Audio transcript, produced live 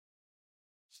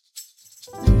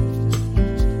Hey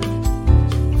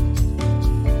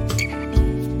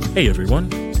everyone,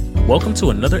 welcome to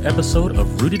another episode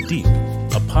of Rooted Deep,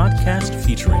 a podcast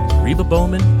featuring Reba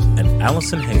Bowman and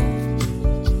Allison Hale.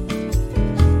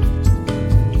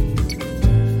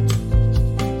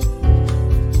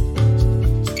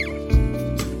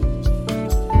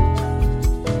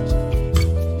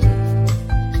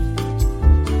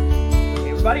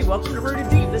 Everybody, welcome to Rooted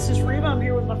Deep. This is Reba. I'm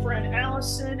here with my friend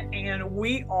Allison, and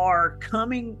we are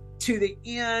coming to the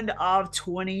end of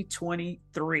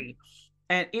 2023.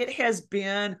 And it has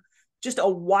been just a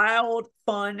wild,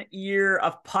 fun year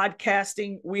of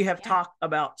podcasting. We have talked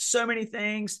about so many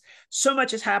things. So much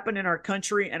has happened in our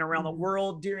country and around the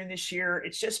world during this year.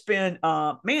 It's just been,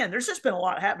 there's just been a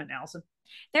lot happening, Allison.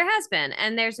 There has been.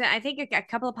 And I think a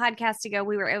couple of podcasts ago,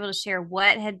 we were able to share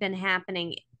what had been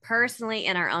happening personally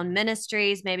in our own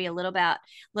ministries, maybe a little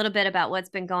bit about what's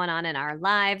been going on in our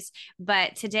lives.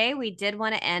 But today we did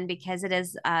want to end, because it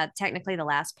is technically the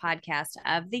last podcast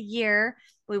of the year.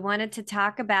 We wanted to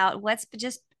talk about what's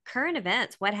just current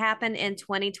events, what happened in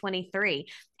 2023.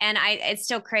 And it's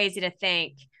still crazy to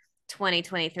think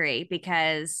 2023,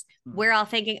 because we're all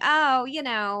thinking, I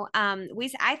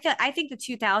think the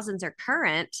 2000s are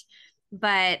current,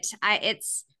 but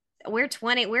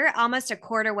we're almost a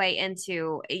quarter way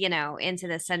into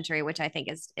the century, which I think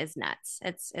is nuts.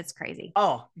 It's crazy.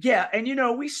 Oh yeah. And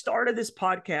we started this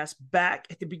podcast back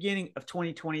at the beginning of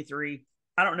 2023.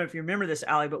 I don't know if you remember this,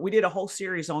 Allie, but we did a whole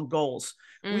series on goals.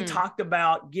 We talked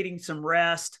about getting some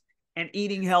rest and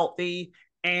eating healthy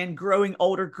and growing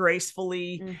older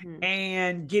gracefully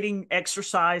and getting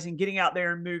exercise and getting out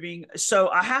there and moving. So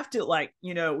I have to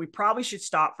we probably should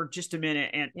stop for just a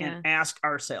minute and ask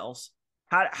ourselves,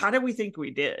 how did we think we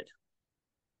did?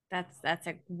 That's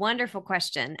a wonderful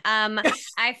question.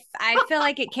 I feel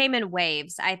like it came in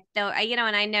waves. And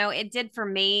I know it did for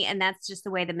me, and that's just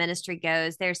the way the ministry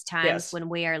goes. There's times when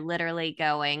we are literally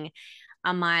going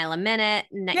a mile a minute,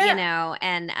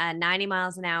 and 90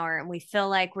 miles an hour, and we feel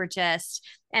like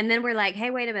and then we're like, hey,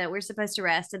 wait a minute, we're supposed to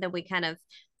rest, and then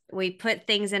we put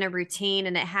things in a routine,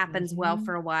 and it happens well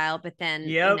for a while, but then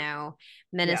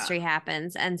ministry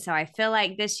happens. And so I feel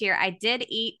like this year I did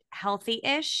eat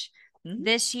healthy-ish.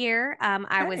 This year,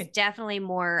 I was definitely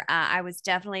more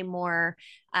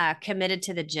committed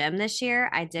to the gym this year.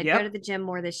 I did go to the gym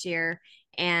more this year.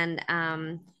 And,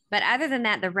 but other than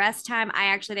that, the rest time,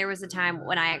 there was a time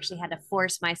when I actually had to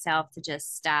force myself to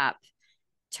just stop,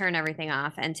 turn everything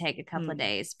off, and take a couple of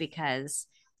days, because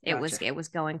it was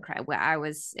going crazy.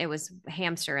 It was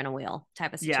hamster in a wheel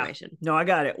type of situation. Yeah. No, I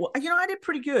got it. Well, I did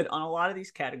pretty good on a lot of these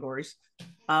categories.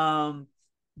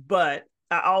 But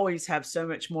I always have so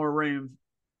much more room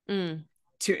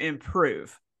to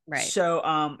improve. Right. So,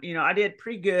 I did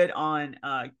pretty good on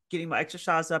getting my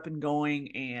exercise up and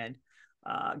going, and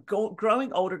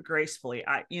growing older gracefully.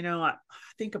 I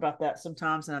think about that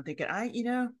sometimes, and I'm thinking,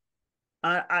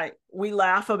 we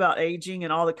laugh about aging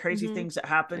and all the crazy things that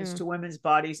happens to women's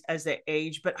bodies as they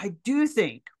age, but I do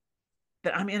think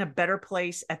that I'm in a better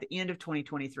place at the end of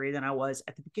 2023 than I was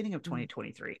at the beginning of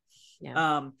 2023.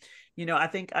 Yeah. I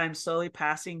think I'm slowly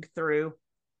passing through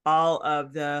all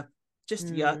of the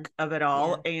just yuck of it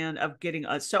all, and of getting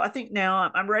so I think now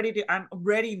I'm ready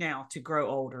now to grow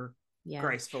older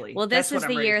gracefully. Well, this is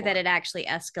the year that it actually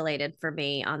escalated for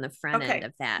me on the front end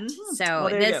of that. So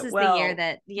this is the year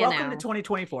that, welcome to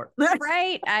 2024.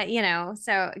 Right.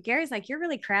 So Gary's like, you're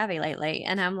really crabby lately.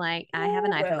 And I'm like, I have a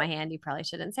knife in my hand. You probably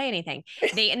shouldn't say anything.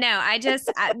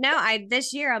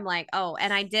 This year I'm like,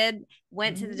 and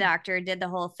went to the doctor, did the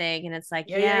whole thing. And it's like,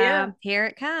 here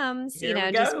it comes,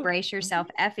 just brace yourself,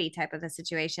 Effie type of a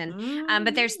situation.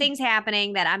 But there's things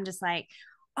happening that I'm just like,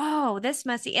 oh, this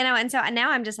must be, and so now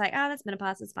I'm just like, oh, that's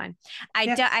menopause. It's fine. I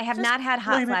have not had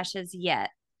hot flashes yet.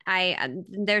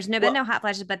 There's been no hot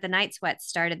flashes, but the night sweats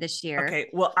started this year. Okay.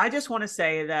 Well, I just want to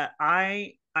say that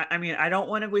I don't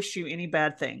want to wish you any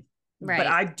bad thing, but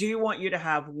I do want you to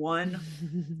have one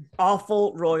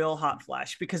awful royal hot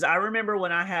flash, because I remember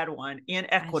when I had one in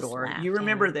Ecuador. You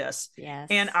remember this? Yes.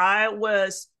 And I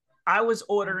was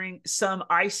ordering some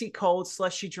icy cold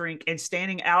slushy drink and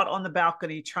standing out on the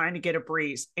balcony trying to get a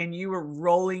breeze, and you were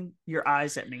rolling your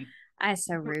eyes at me.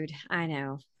 So rude. I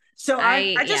know. So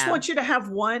I just want you to have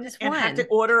one have to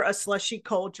order a slushy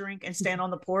cold drink and stand on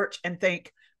the porch and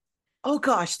think, oh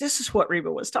gosh, this is what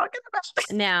Reba was talking about.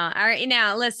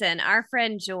 Now listen, our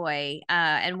friend Joy,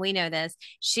 and we know this,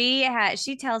 she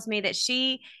tells me that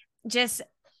she just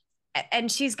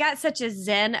and she's got such a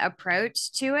zen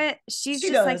approach to it. She's She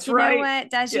just does, like, you right? know what,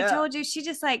 Dad, she Yeah. told you, she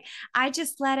just like, I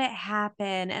just let it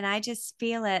happen and I just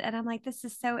feel it. And I'm like, this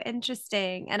is so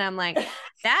interesting. And I'm like,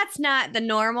 that's not the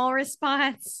normal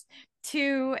response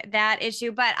to that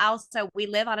issue. But also, we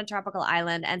live on a tropical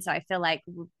island. And so I feel like,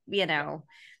 you know,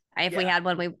 if we Yeah. had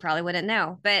one, we probably wouldn't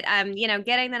know. But you know,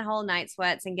 getting that whole night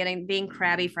sweats and being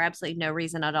crabby for absolutely no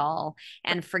reason at all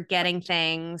and forgetting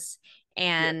things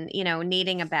and you know,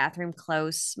 needing a bathroom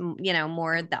close, you know,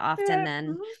 more the often Yeah.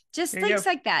 than Mhm. just There you things go.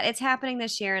 like that. It's happening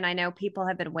this year, and I know people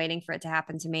have been waiting for it to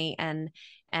happen to me, and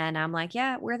I'm like,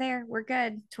 yeah, we're there, we're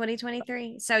good.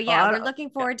 2023. So Oh, yeah, we're looking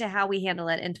yeah. forward to how we handle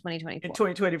it in In 2024.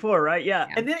 2024, right? Yeah.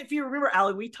 Yeah. And then if you remember,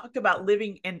 Allie, we talked about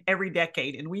living in every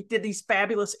decade, and we did these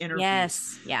fabulous interviews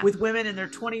Yes. Yeah. with women in their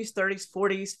 20s, 30s,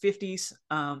 40s, 50s,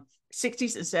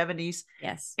 60s, and 70s.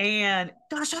 Yes. And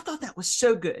gosh, I thought that was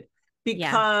so good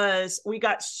because we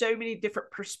got so many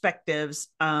different perspectives.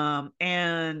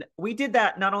 And we did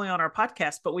that not only on our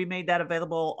podcast, but we made that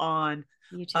available on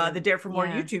YouTube. the Dare for More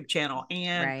YouTube channel.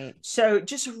 And Right. so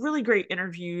just really great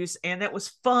interviews. And that was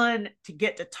fun to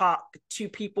get to talk to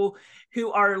people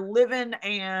who are living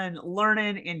and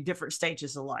learning in different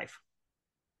stages of life.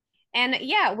 And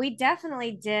yeah, we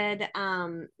definitely did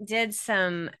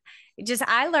some just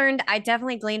I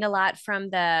definitely gleaned a lot from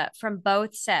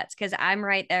both sets because I'm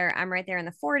right there in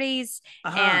the 40s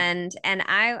and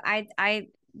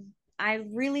I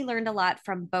really learned a lot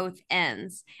from both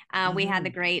ends. We had the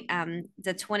great,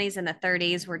 the 20s and the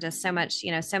 30s were just so much,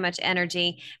 you know, so much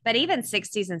energy. But even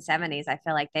 60s and 70s, I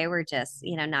feel like they were just,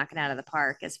 you know, knocking out of the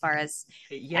park as far as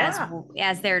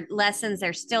their lessons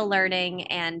they're still learning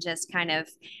and just kind of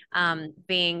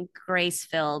being grace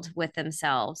filled with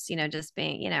themselves. You know, just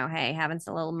being, you know, hey, having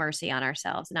a little mercy on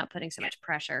ourselves, not putting so much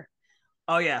pressure.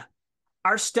 Oh yeah.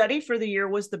 Our study for the year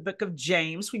was the book of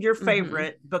James, your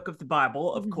favorite book of the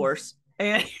Bible, of course.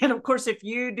 And of course, if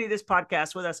you do this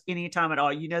podcast with us anytime at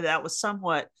all, you know that was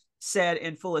somewhat said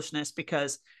in foolishness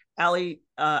because Allie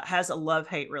has a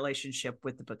love-hate relationship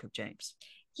with the book of James.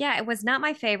 Yeah, it was not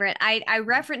my favorite. I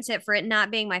reference it for it not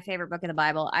being my favorite book of the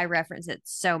Bible. I reference it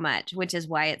so much, which is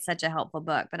why it's such a helpful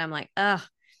book. But I'm like, ugh,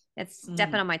 it's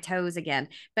stepping on my toes again.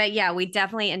 But yeah, we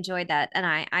definitely enjoyed that, and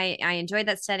I enjoyed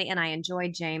that study, and I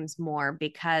enjoyed James more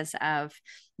because of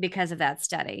that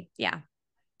study. Yeah,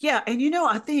 yeah, and you know,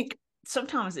 I think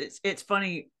sometimes it's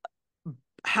funny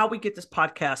how we get this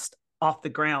podcast off the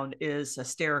ground is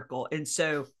hysterical, and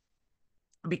so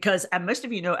because most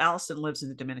of you know, Allison lives in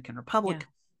the Dominican Republic,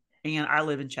 and I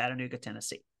live in Chattanooga,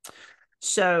 Tennessee.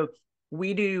 So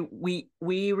we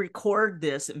record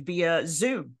this via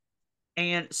Zoom.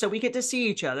 And so we get to see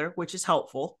each other, which is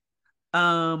helpful.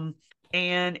 And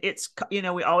it's, you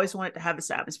know, we always wanted to have this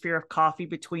atmosphere of coffee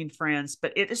between friends,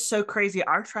 but it is so crazy.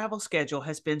 Our travel schedule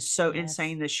has been so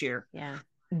insane this year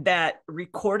that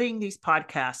recording these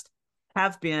podcasts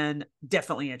have been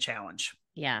definitely a challenge.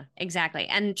 Yeah, exactly.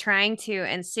 And trying to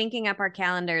and syncing up our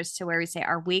calendars to where we say,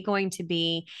 are we going to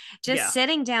be just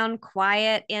sitting down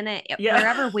quiet in it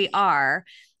wherever we are?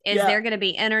 Is there going to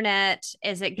be internet?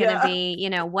 Is it going to be,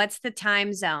 you know, what's the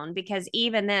time zone? Because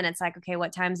even then it's like, okay,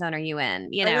 what time zone are you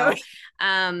in? You know,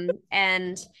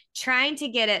 and trying to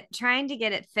get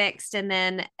it fixed. And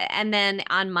then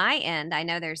on my end, I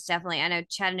know I know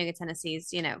Chattanooga,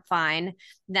 Tennessee's, you know, fine.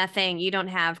 Nothing, you don't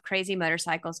have crazy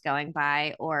motorcycles going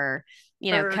by or,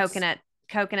 you know,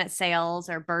 coconut sales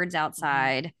or birds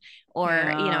outside or,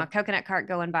 you know, a coconut cart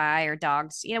going by or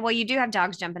dogs, you know, well, you do have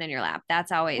dogs jumping in your lap.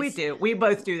 That's always, we do. We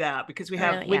both do that because we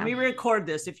have, when we record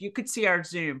this, if you could see our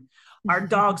Zoom, our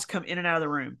dogs come in and out of the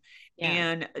room.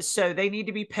 And so they need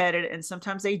to be petted. And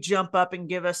sometimes they jump up and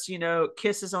give us, you know,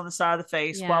 kisses on the side of the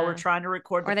face while we're trying to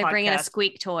record the podcast. Or they bring in a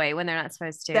squeak toy when they're not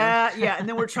supposed to. And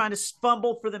then we're trying to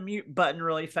fumble for the mute button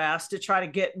really fast to try to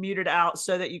get muted out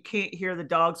so that you can't hear the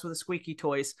dogs with the squeaky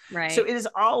toys. Right. So it is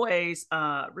always,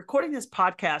 recording this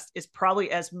podcast is probably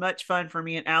as much fun for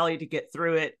me and Allie to get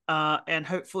through it. And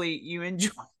hopefully you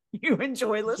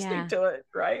enjoy listening to it.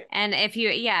 Right. And if you,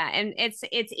 and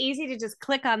it's easy to just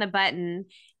click on the button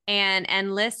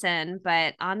and listen,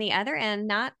 but on the other end,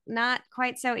 not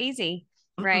quite so easy.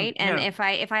 Right. And if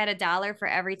I had $1 for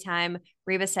every time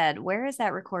Reba said, where is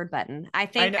that record button? I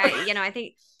think,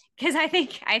 because I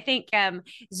think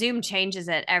Zoom changes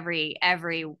it every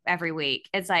week.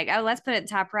 It's like, oh, let's put it in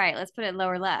top right. Let's put it in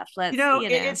lower left.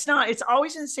 It's not, it's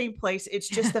always in the same place. It's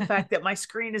just the fact that my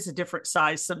screen is a different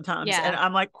size sometimes. And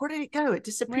I'm like, where did it go? It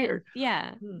disappeared.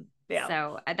 Yeah.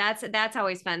 So that's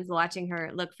always fun watching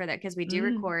her look for that because we do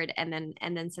record and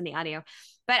then send the audio.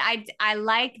 but I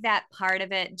like that part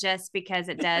of it just because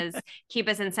it does keep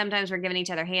us. And sometimes we're giving each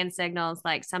other hand signals,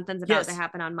 like something's about to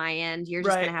happen on my end. You're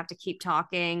just going to have to keep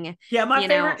talking. Yeah. My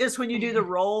favorite is when you do the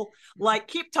roll, like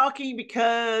keep talking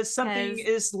because something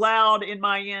is loud in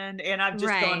my end and I've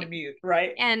just gone to mute.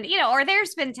 Right. And, or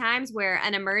there's been times where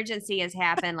an emergency has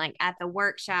happened, like at the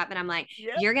workshop, and I'm like,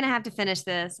 you're going to have to finish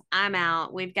this. I'm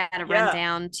out. We've got to run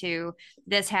down to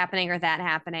this happening or that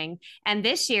happening. And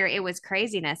this year it was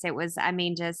craziness. It was,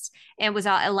 it was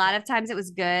a lot of times it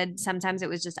was good. Sometimes it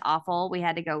was just awful. We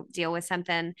had to go deal with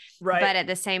something, but at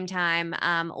the same time,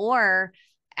 or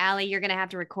Allie, you're going to have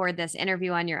to record this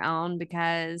interview on your own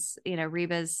because,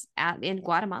 Reba's out in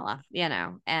Guatemala, and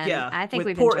I think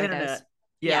we've enjoyed internet.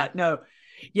 Those.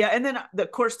 Yeah. And then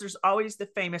of course there's always the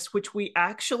famous, which we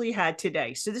actually had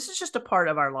today. So this is just a part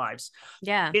of our lives.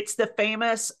 Yeah. It's the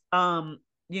famous,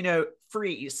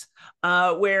 freeze,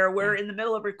 where we're in the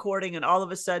middle of recording and all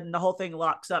of a sudden the whole thing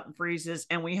locks up and freezes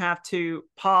and we have to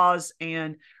pause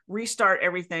and restart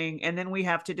everything. And then we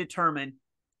have to determine,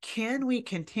 can we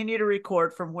continue to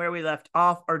record from where we left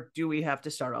off or do we have to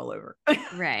start all over?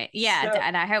 Right. Yeah.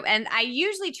 And I hope, and I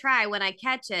usually try when I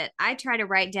catch it, I try to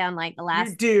write down like the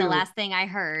last thing I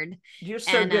heard. You're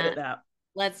so good at that.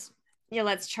 Let's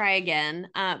try again.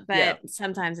 But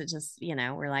sometimes it just,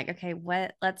 we're like, okay,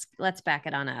 let's back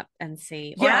it on up and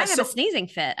see. Or I have a sneezing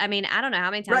fit. I mean, I don't know how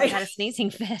many times I've had a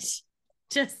sneezing fit.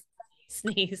 Just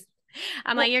sneeze.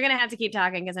 I'm like, you're going to have to keep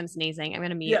talking because I'm sneezing. I'm going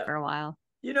to mute for a while.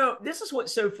 This is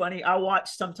what's so funny.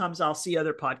 Sometimes I'll see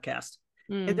other podcasts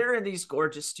and they're in these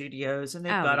gorgeous studios and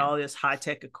they've got all this high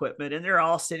tech equipment and they're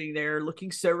all sitting there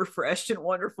looking so refreshed and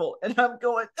wonderful. And I'm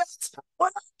going, that's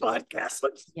what a podcast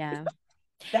looks like. Yeah.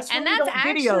 That's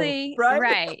actually video,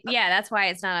 right. Yeah. That's why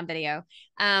it's not on video.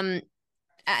 That's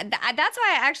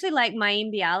why I actually like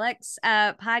Mayim Bialik's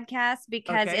podcast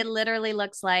because it literally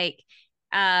looks like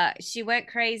she went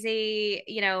crazy,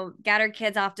 got her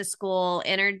kids off to school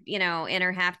in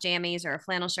her half jammies or a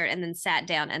flannel shirt and then sat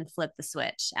down and flipped the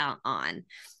switch on.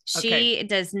 She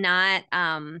does not.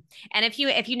 And if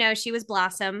you know, she was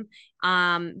Blossom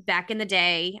back in the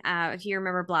day. If you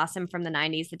remember Blossom from the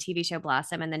 90s, the TV show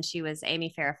Blossom, and then she was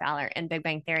Amy Farrah Fowler in Big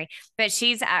Bang Theory. But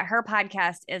she's her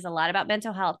podcast is a lot about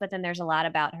mental health, but then there's a lot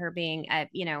about her being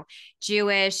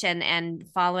Jewish and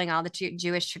following all the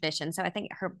Jewish traditions. So I think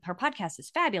her podcast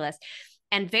is fabulous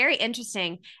and very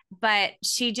interesting, but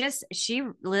she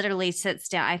literally sits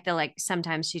down. I feel like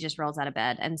sometimes she just rolls out of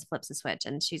bed and flips a switch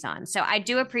and she's on. So I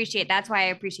do appreciate, that's why I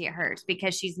appreciate hers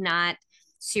because she's not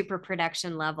super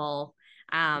production level.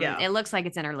 It looks like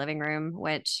it's in her living room,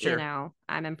 which,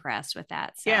 I'm impressed with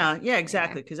that. So, yeah,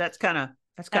 exactly. Cause that's kind of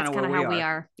how we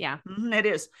are. Yeah. Mm-hmm, it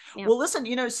is. Yeah. Well,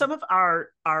 listen, some of our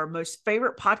most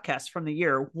favorite podcasts from the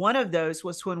year, one of those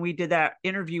was when we did that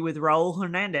interview with Raul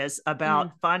Hernandez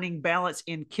about finding balance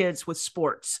in kids with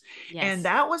sports. Yes. And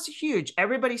that was huge.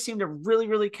 Everybody seemed to really,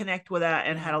 really connect with that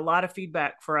and had a lot of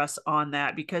feedback for us on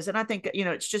that and I think,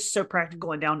 it's just so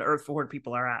practical and down to earth for where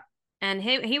people are at. And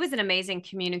he was an amazing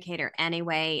communicator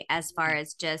anyway, as far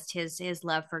as just his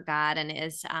love for God and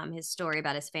his story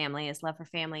about his family, his love for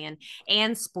family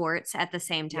and sports at the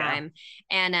same time.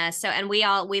 Yeah. And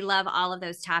we love all of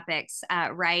those topics,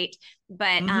 right?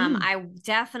 But I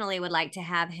definitely would like to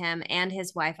have him and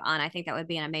his wife on. I think that would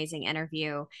be an amazing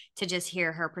interview to just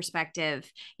hear her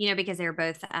perspective, because they're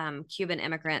both Cuban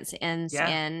immigrants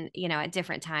at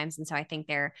different times. And so I think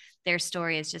their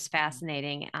story is just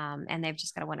fascinating. And they've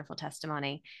just got a wonderful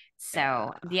testimony.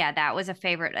 So that was a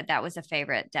favorite.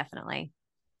 Definitely.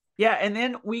 Yeah. And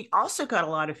then we also got a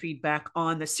lot of feedback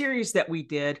on the series that we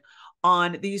did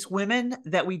on these women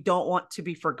that we don't want to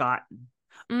be forgotten.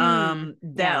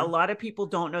 A lot of people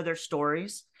don't know their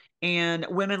stories, and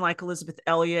women like Elizabeth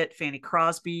Elliot, Fanny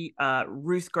Crosby,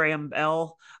 Ruth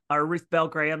Bell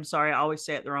Graham. Sorry, I always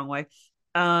say it the wrong way.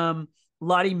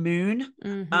 Lottie Moon.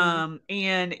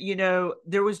 And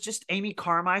there was just Amy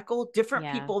Carmichael,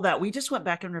 different people that we just went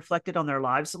back and reflected on their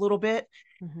lives a little bit.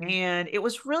 And it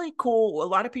was really cool. A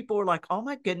lot of people were like, oh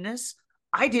my goodness,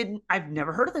 I've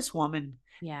never heard of this woman.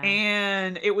 Yeah.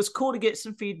 And it was cool to get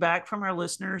some feedback from our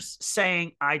listeners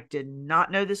saying, I did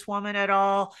not know this woman at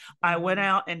all. I went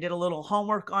out and did a little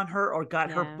homework on her or got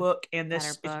her book, and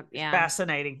this is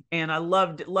fascinating. And I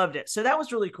loved it. So that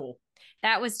was really cool.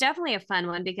 That was definitely a fun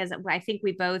one because I think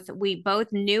we both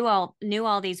knew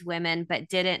all these women, but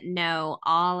didn't know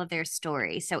all of their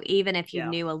stories. So even if you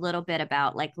knew a little bit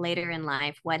about like later in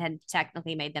life, what had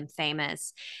technically made them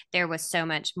famous, there was so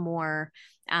much more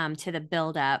to the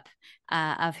buildup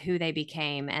of who they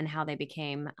became and how they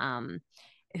became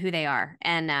who they are.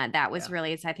 And that was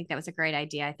really, I think that was a great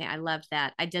idea. I loved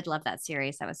that. I did love that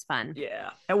series. That was fun.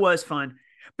 Yeah, it was fun.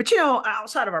 But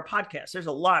outside of our podcast, there's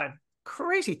a lot of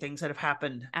crazy things that have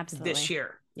happened this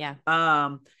year. Yeah.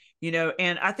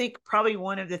 And I think probably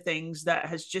one of the things that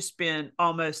has just been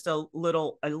almost a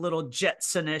little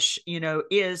Jetsonish,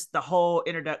 is the whole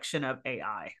introduction of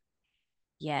AI.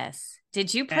 Yes.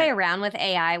 Did you play around with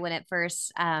AI when it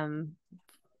first? A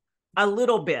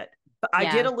little bit.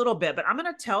 I did a little bit, but I'm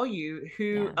going to tell you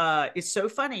who is so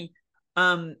funny.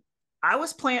 I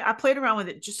played around with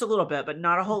it just a little bit, but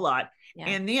not a whole lot. Yeah.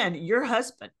 And then your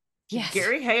husband,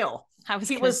 Gary Hale,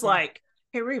 he was like,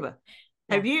 "Hey, Reba,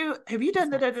 have you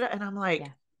done that?" And I'm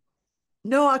like,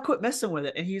 "No, I quit messing with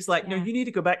it." And he's like, "No, you need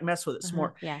to go back and mess with it some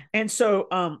more." Yeah. And so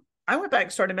I went back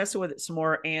and started messing with it some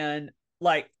more, and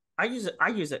like I use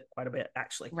it quite a bit,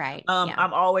 actually. Right.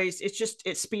 I'm always,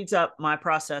 it speeds up my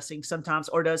processing sometimes,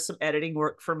 or does some editing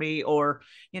work for me, or,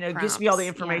 gives me all the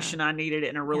information I needed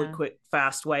in a really quick,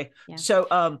 fast way. Yeah.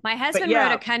 So, my husband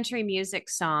wrote a country music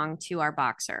song to our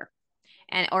boxer,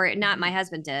 or not my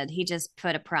husband did. He just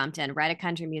put a prompt in, write a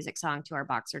country music song to our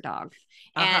boxer dog.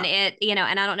 And it,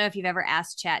 and I don't know if you've ever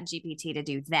asked Chat GPT to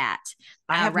do that.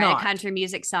 I have write not. A country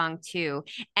music song too.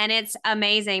 And it's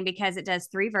amazing because it does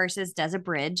 3 verses, does a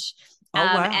bridge.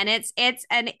 Wow. And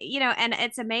and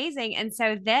it's amazing. And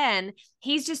so then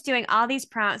he's just doing all these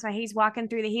prompts while he's walking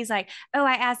through he's like, "Oh,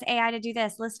 I asked AI to do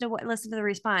this. Listen to the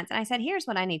response." And I said, "Here's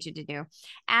what I need you to do.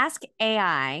 Ask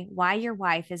AI why your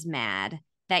wife is mad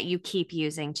that you keep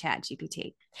using Chat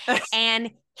GPT."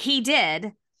 And he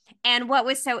did. And what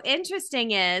was so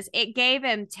interesting is it gave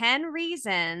him 10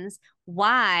 reasons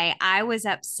why I was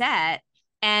upset.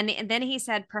 And then he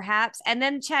said, perhaps, and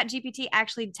then Chat GPT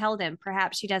actually told him,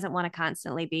 perhaps she doesn't want to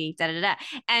constantly be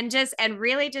and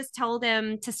really just told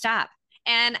him to stop.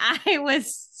 And I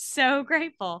was so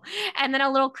grateful. And then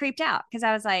a little creeped out because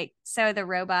I was like, so the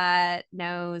robot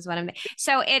knows what I'm,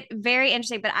 so it very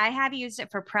interesting, but I have used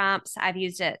it for prompts. I've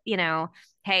used it,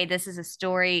 hey, this is a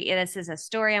story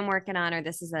I'm working on, or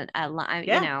this is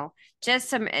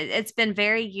just it's been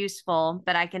very useful,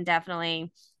 but I can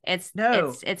definitely, it's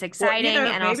exciting.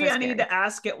 Well, and maybe also I need to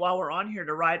ask it while we're on here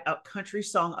to write a country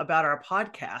song about our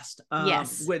podcast.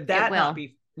 Yes. Would that not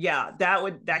be,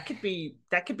 that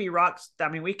could be rocks. I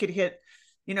mean, we could hit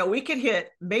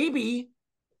maybe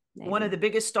one of the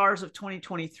biggest stars of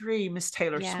 2023, Miss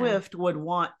Taylor Swift, would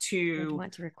want to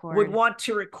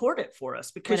record it for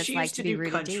us, because she used to do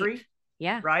country. Deep.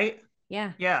 Yeah. Right.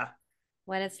 Yeah. Yeah.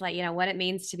 What it's like, what it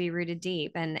means to be rooted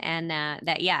deep, and that,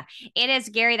 it is.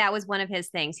 Gary, that was one of his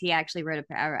things. He actually wrote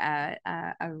a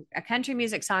country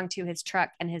music song to his truck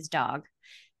and his dog.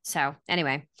 So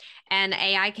anyway, and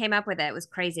AI came up with it. It was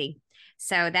crazy.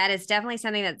 So that is definitely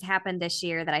something that's happened this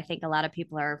year that I think a lot of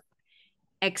people are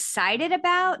excited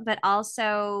about, but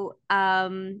also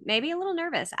maybe a little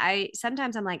nervous.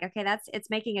 Sometimes I'm like, okay, it's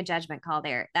making a judgment call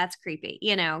there. That's creepy,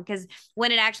 because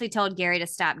when it actually told Gary to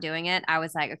stop doing it, I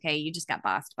was like, okay, you just got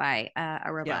bossed by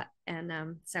a robot. Yeah.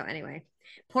 And so anyway,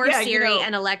 poor Siri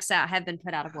and Alexa have been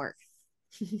put out of work.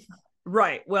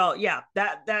 Right. Well, yeah,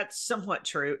 that's somewhat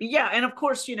true. Yeah. And of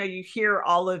course, you hear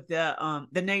all of the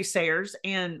naysayers,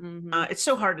 and it's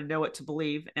so hard to know what to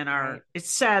believe it's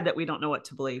sad that we don't know what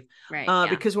to believe, right?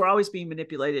 Because we're always being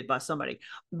manipulated by somebody.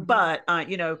 But,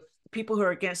 people who are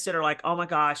against it are like, oh my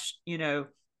gosh, you're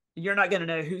not going to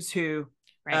know who's who.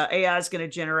 Right. AI is going to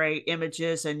generate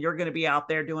images, and you're going to be out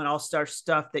there doing all star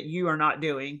stuff that you are not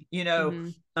doing. You're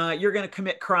going to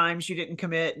commit crimes you didn't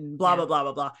commit, and blah, blah, blah,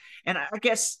 blah, blah. And I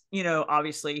guess,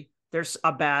 obviously there's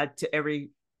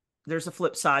there's a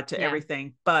flip side to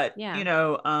everything, but it's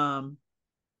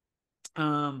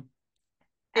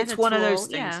one of those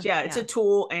things. Yeah. It's a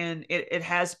tool, and it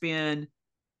has been,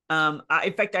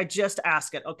 in fact, I just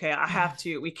asked it. Okay,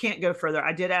 we can't go further.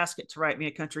 I did ask it to write me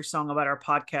a country song about our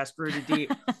podcast, Rooted Deep.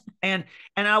 and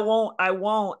I won't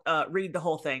read the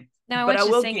whole thing. No, but I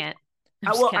will sing it.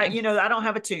 I don't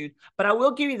have a tune, but I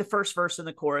will give you the first verse and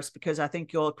the chorus, because I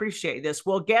think you'll appreciate this.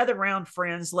 Well, gather round,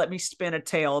 friends. Let me spin a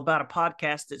tale about a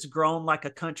podcast that's grown like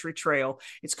a country trail.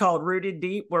 It's called Rooted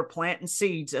Deep. We're planting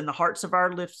seeds in the hearts of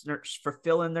our listeners,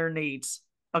 fulfilling their needs.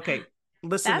 Okay,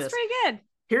 listen to this. That's pretty good.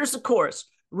 Here's the chorus.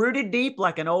 Rooted deep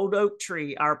like an old oak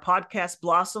tree, our podcast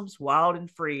blossoms wild and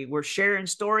free. We're sharing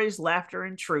stories, laughter,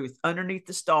 and truth underneath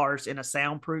the stars in a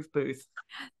soundproof booth.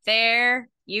 There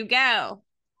you go.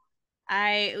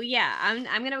 I'm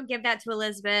gonna give that to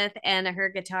Elizabeth and her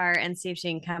guitar and see if she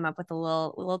can come up with a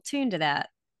little tune to that.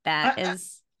 I'm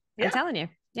telling you.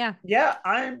 Yeah. Yeah.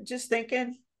 I'm just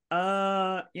thinking,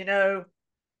 top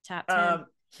 10.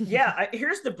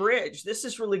 Here's the bridge. This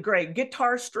is really great.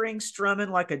 Guitar strings strumming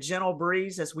like a gentle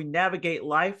breeze as we navigate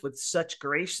life with such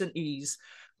grace and ease.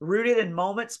 Rooted in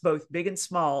moments, both big and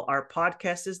small. Our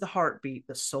podcast is the heartbeat,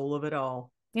 the soul of it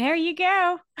all. There you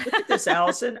go. Look at this,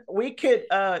 Allison. We could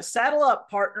saddle up,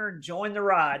 partner, and join the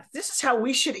ride. This is how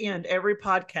we should end every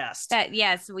podcast.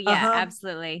 Yes. Well, yeah,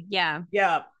 absolutely. Yeah.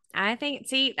 Yeah. I think,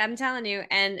 see, I'm telling you,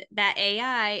 and that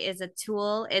AI is a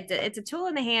tool. It's a tool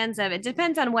in the hands of, it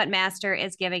depends on what master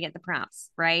is giving it the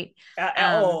prompts, right?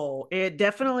 It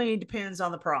definitely depends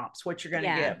on the prompts, what you're going to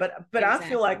get. But exactly. I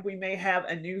feel like we may have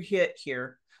a new hit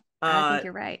here. I think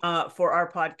you're right. For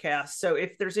our podcast. So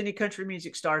if there's any country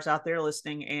music stars out there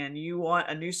listening and you want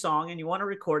a new song and you want to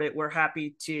record it, we're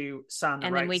happy to sign the rights.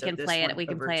 And then we can play it. We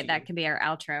can play it. That can be our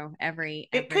outro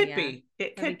It could be.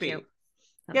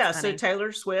 Yeah. Funny. So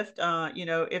Taylor Swift,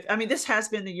 this has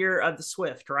been the year of the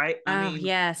Swift, right?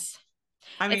 Yes.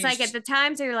 It's like at the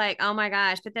times you're like, oh my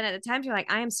gosh. But then at the times you're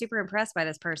like, I am super impressed by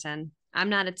this person. I'm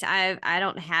not I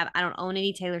don't own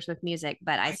any Taylor Swift music,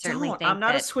 but I certainly think I'm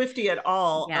not a Swiftie at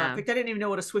all. Yeah. In fact, I didn't even know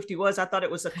what a Swiftie was. I thought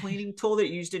it was a cleaning tool that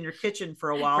you used in your kitchen for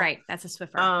a while. Right. That's a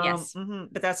Swiffer. Yes.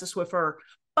 But that's a Swiffer.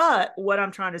 But what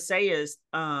I'm trying to say is,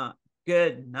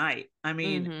 good night.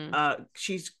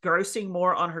 She's grossing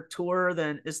more on her tour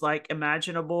than is like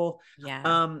imaginable.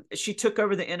 Yeah. She took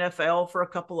over the NFL for a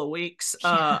couple of weeks.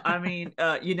 And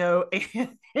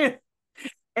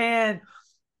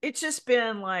it's just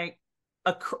been like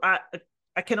I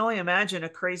can only imagine a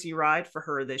crazy ride for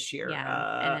her this year.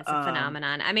 Yeah, and it's a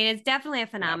phenomenon. It's definitely a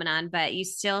phenomenon, but you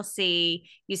still see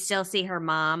her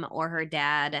mom or her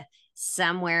dad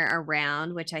somewhere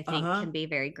around, which I think can be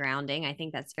very grounding. I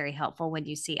think that's very helpful when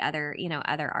you see other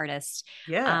artists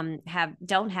don't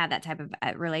have that type of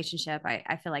relationship.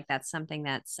 I feel like that's something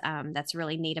that's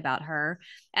really neat about her,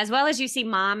 as well as you see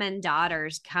mom and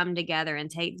daughters come together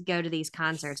and go to these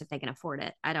concerts if they can afford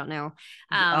it. I don't know.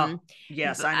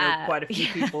 Yes, I know quite a few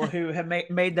people who have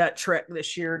made that trek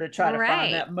this year to try to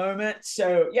find that moment.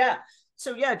 So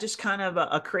yeah, just kind of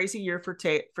a crazy year for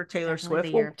Taylor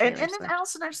Swift. And then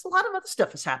Allison, there's a lot of other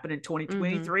stuff has happened in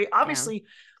 2023. Obviously,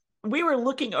 we were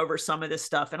looking over some of this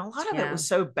stuff, and a lot of it was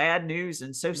so bad news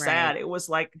and so sad. It was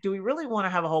like, do we really want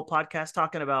to have a whole podcast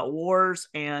talking about wars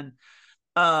and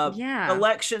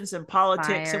elections and politics?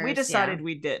 Fires, and we decided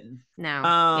we didn't.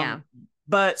 No.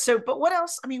 But what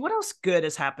else? What else good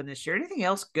has happened this year? Anything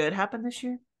else good happened this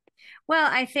year? Well,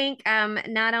 I think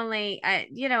not only I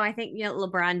think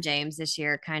LeBron James this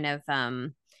year kind of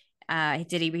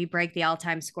did he break the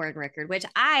all-time scoring record, which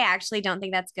I actually don't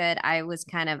think that's good.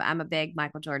 I'm a big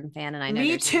Michael Jordan fan, and I know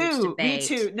me too.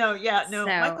 No, so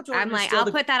Michael Jordan. I'm like,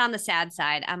 I'll put that on the sad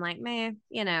side. I'm like, man,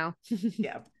 Yeah.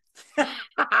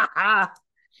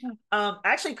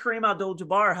 Actually, Kareem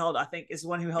Abdul-Jabbar I think is the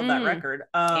one who held that record.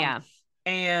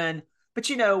 But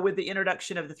with the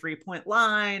introduction of the 3-point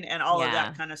line and all of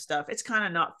that kind of stuff, it's kind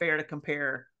of not fair to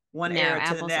compare one era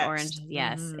to the next. Oranges.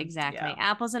 Yes, exactly. Yeah.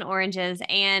 Apples and oranges.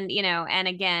 And, and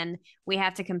again, we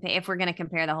have to compare if we're going to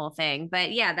compare the whole thing.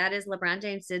 But yeah, that is LeBron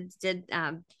James did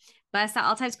bust the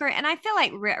all-time score. And I feel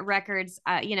like records,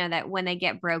 that when they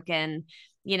get broken,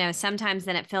 sometimes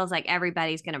then it feels like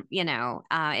everybody's going to,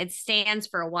 it stands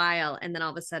for a while and then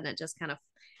all of a sudden it just kind of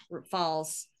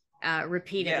falls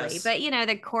repeatedly. But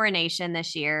the coronation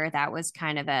this year, that was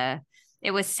kind of it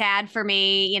was sad for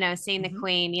me, seeing the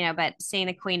Queen, but seeing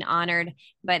the Queen honored,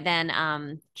 but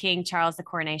then King Charles, the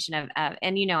coronation of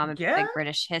and I'm a big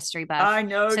British history buff. I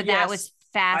know. So that was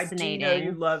fascinating. I do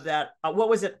know you love that. What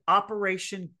was it?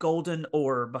 Operation Golden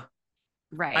Orb.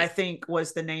 Right. I think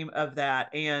was the name of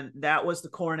that. And that was the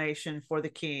coronation for the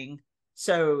king.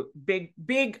 So big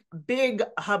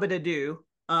hubba-da-doo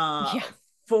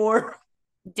for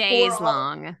days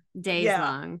long.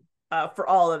 For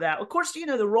all of that. Of course,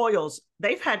 the Royals,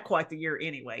 they've had quite the year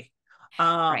anyway.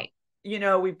 Right.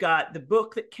 We've got the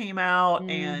book that came out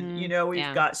and,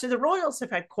 we've got, so the Royals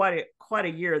have had quite a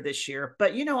year this year,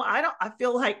 but I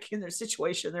feel like in the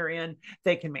situation they're in,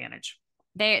 they can manage.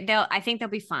 I think they'll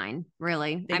be fine,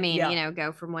 really.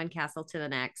 Go from one castle to the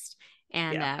next.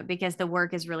 And because the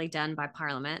work is really done by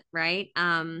Parliament, right?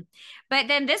 But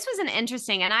then this was an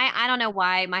interesting, and I don't know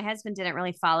why my husband didn't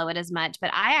really follow it as much, but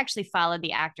I actually followed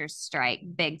the actors' strike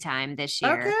big time this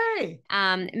year. Okay.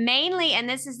 Mainly, and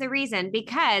this is the reason,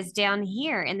 because down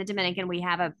here in the Dominican we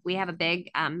have a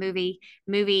big movie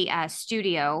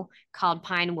studio called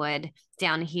Pinewood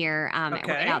down here,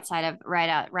 right outside of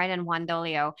right in Juan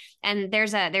Dolio. And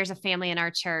there's a family in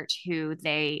our church who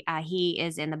he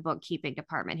is in the bookkeeping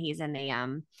department. He's in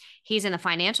the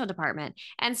financial department.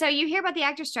 And so you hear about the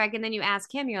actor strike and then you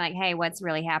ask him, you're like, hey, what's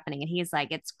really happening? And he's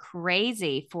like, it's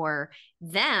crazy for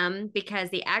them because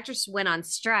the actors went on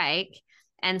strike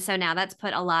And so now that's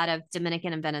put a lot of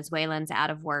Dominican and Venezuelans out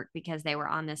of work because they were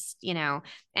on this,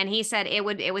 and he said it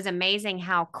was amazing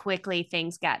how quickly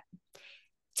things got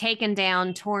taken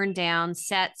down, torn down,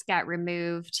 sets got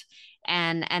removed,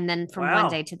 and then from one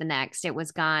day to the next it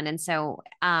was gone. And so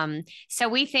so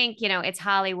we think, it's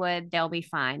Hollywood, they'll be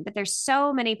fine, but there's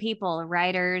so many people,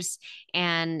 writers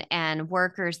and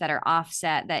workers that are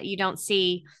offset that you don't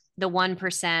see. The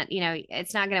 1%,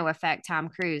 it's not going to affect Tom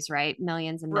Cruise, right?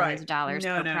 Millions and millions of dollars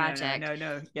per project.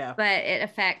 No. Yeah. But it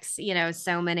affects,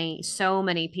 so many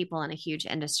people in a huge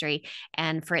industry,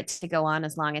 and for it to go on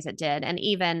as long as it did. And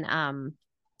even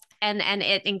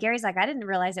and Gary's like, I didn't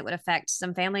realize it would affect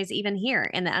some families even here.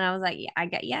 And I was like,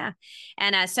 yeah.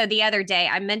 And so the other day,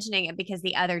 I'm mentioning it because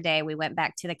the other day we went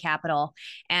back to the Capitol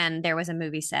and there was a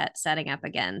movie set setting up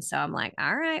again. So I'm like,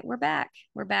 all right, we're back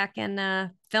and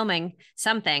filming.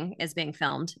 Something is being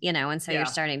filmed, and so you're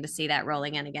starting to see that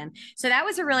rolling in again. So that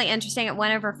was a really interesting. It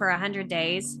went over for 100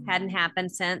 days, hadn't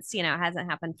happened since,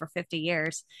 hasn't happened for 50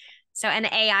 years. So, and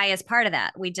AI is part of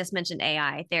that. We just mentioned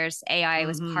AI. There's AI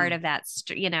was part of that,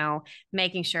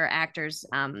 making sure actors'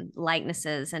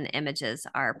 likenesses and images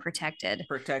are protected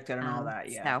and all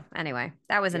that. Yeah. So anyway,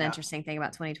 that was an interesting thing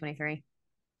about 2023.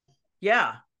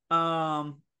 Yeah.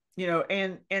 And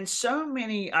so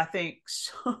many, I think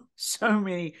so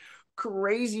many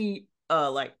crazy,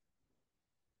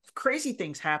 crazy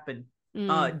things happen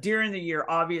during the year.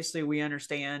 Obviously we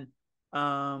understand,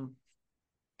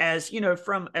 as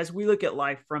we look at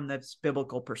life from this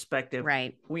biblical perspective,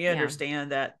 right? We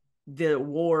understand that the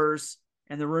wars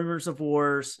and the rumors of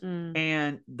wars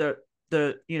and the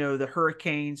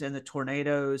hurricanes and the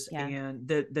tornadoes and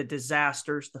the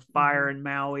disasters, the fire in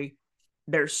Maui.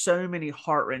 There's so many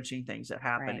heart-wrenching things that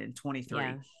happened in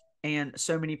 23, and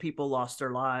so many people lost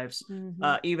their lives.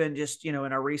 Even just, in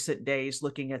our recent days,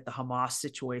 looking at the Hamas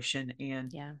situation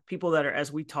and people that are,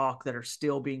 as we talk, that are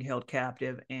still being held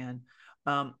captive. And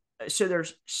so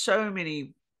there's so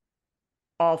many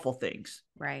awful things,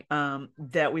 right?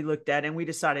 That we looked at, and we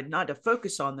decided not to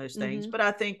focus on those things. But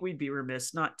I think we'd be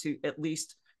remiss not to at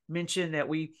least mention that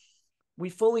we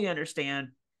fully understand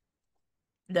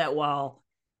that while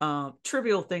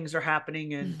trivial things are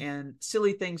happening and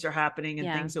silly things are happening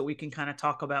and things that we can kind of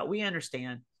talk about, we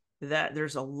understand that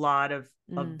there's a lot of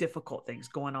difficult things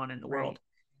going on in the world.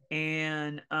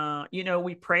 And,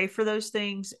 we pray for those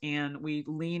things and we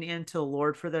lean into the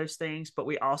Lord for those things, but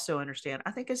we also understand,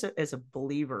 I think as a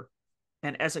believer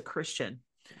and as a Christian,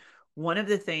 one of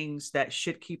the things that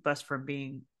should keep us from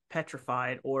being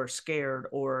petrified or scared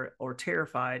or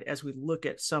terrified as we look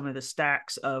at some of the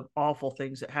stacks of awful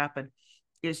things that happen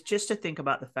is just to think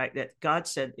about the fact that God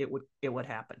said it would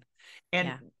happen.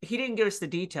 And he didn't give us the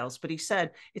details, but he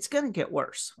said, it's going to get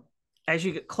worse. As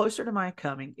you get closer to my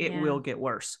coming, it will get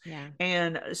worse. Yeah.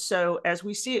 And so as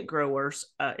we see it grow worse,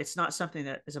 it's not something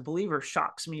that as a believer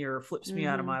shocks me or flips me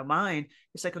out of my mind.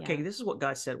 It's like, okay, this is what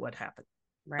God said would happen.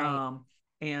 Right.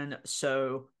 And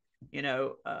so,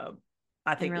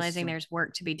 I think realizing there's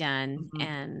work to be done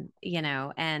and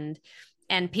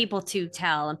people to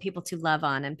tell and people to love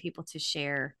on and people to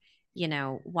share,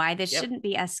 why this shouldn't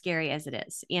be as scary as it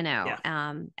is,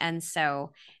 and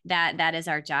so that is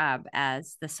our job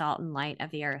as the salt and light of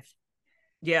the earth.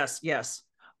 Yes.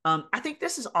 I think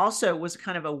this is was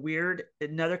kind of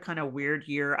another kind of weird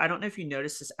year. I don't know if you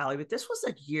noticed this, Allie, but this was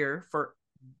a year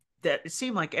that it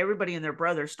seemed like everybody and their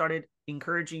brother started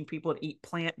encouraging people to eat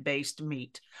plant-based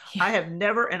meat. I have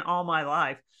never in all my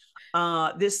life,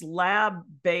 this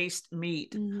lab-based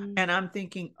meat. And I'm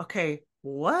thinking, okay,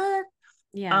 what?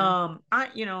 Yeah.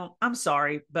 I'm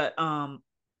sorry, but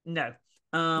no.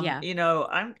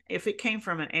 If it came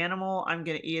from an animal, I'm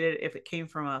going to eat it. If it came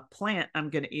from a plant, I'm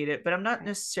going to eat it, but I'm not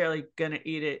necessarily going to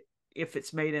eat it if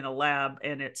it's made in a lab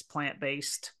and it's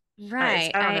plant-based.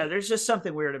 Right. I don't know. There's just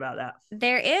something weird about that.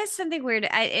 There is something weird.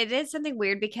 It is something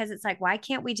weird because it's like, why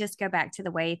can't we just go back to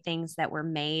the way things that were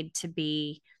made to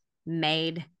be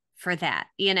made for that,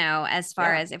 as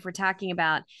far as if we're talking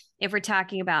about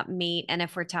meat and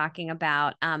if we're talking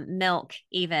about milk,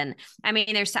 even, I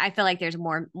mean, I feel like there's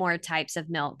more types of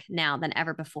milk now than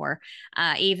ever before.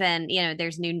 Even,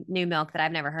 there's new milk that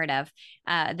I've never heard of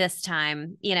this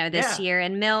time, this year.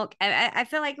 And milk, I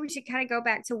feel like we should kind of go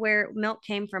back to where milk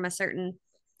came from, a certain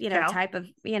cow. Type of,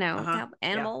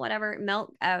 animal, whatever,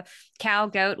 milk, cow,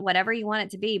 goat, whatever you want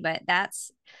it to be. But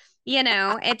that's,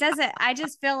 it doesn't, I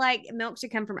just feel like milk should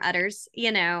come from udders,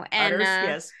 and udders,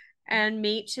 yes. And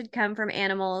meat should come from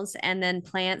animals, and then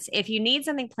plants. If you need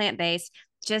something plant-based,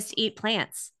 just eat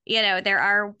plants. There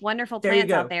are wonderful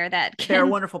plants out there that there are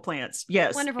wonderful plants.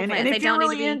 Yes. Wonderful plants. And if you're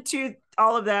really into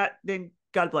all of that, then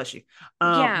God bless you.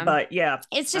 Yeah. But yeah,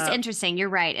 It's just interesting. You're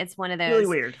right. It's one of those really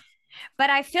weird. But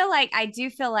I do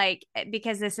feel like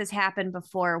because this has happened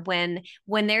before, when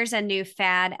there's a new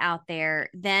fad out there,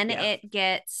 then Yeah.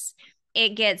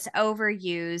 it gets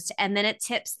overused and then it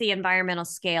tips the environmental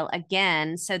scale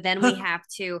again. So then we have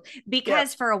to,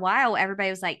 because for a while everybody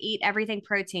was like, eat everything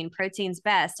protein's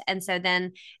best. And so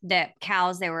then the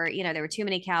cows, there were too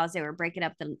many cows, they were breaking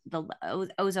up the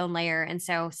ozone layer. And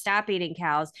so stop eating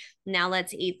cows. Now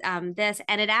let's eat this.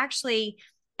 And it actually,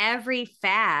 every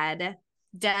fad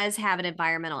does have an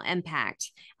environmental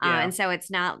impact. And so it's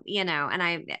not,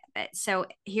 so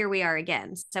here we are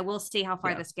again. So we'll see how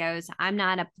far this goes. I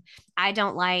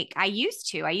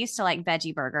used to like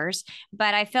veggie burgers,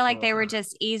 but I feel like they were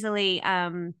just easily,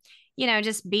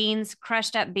 just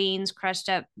crushed up,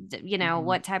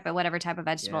 whatever type of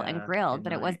vegetable and grilled,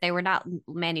 but they were not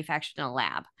manufactured in a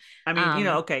lab. I mean,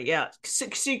 okay. Yeah.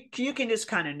 See, you can just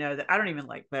kind of know that I don't even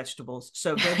like vegetables.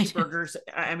 So veggie burgers,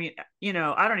 I mean,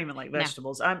 I don't even like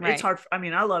vegetables. It's hard. I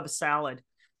mean, I love a salad,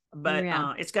 but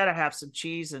it's got to have some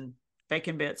cheese and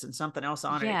bacon bits and something else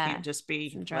on it. It can't just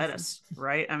be lettuce,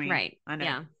 right? I mean, I know.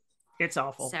 Yeah. It's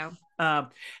awful. So,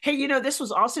 hey, this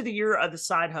was also the year of the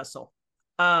side hustle.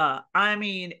 I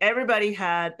mean, everybody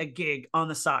had a gig on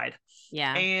the side.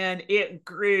 Yeah. And it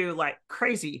grew like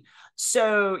crazy.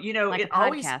 So, like it a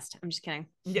podcast. I'm just kidding.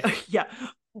 Yeah.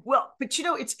 Well, but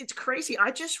it's crazy.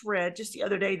 I just read just the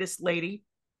other day, this lady,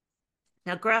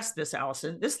 now grasp this,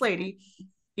 Allison, this lady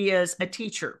is a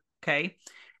teacher. Okay.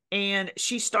 And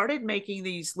she started making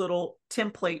these little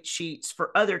template sheets for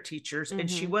other teachers. And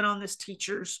she went on this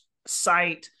teacher's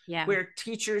site where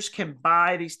teachers can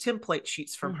buy these template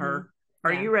sheets from her.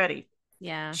 Are you ready?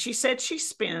 Yeah. She said she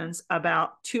spends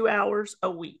about 2 hours a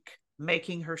week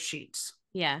making her sheets.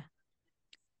 Yeah.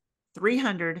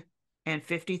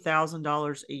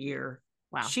 $350,000 a year.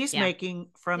 Wow. She's making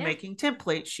making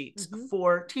template sheets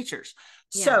for teachers.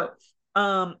 So,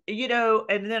 and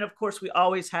then of course we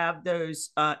always have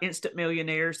those instant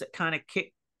millionaires that kind of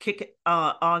kick it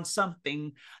on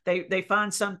something. They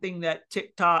find something that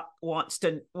TikTok wants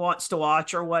to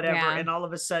watch or whatever, and all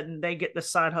of a sudden they get the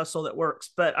side hustle that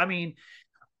works. But I mean,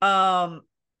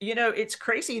 it's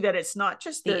crazy that it's not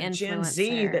just the Gen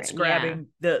Z that's grabbing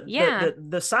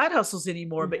the side hustles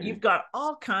anymore, but you've got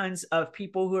all kinds of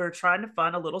people who are trying to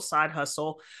find a little side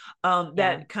hustle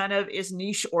that kind of is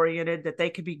niche oriented, that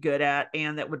they could be good at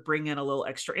and that would bring in a little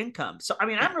extra income. So, I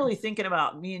mean, I'm really thinking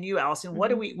about me and you, Allison. What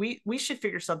do we should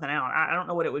figure something out. I don't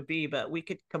know what it would be, but we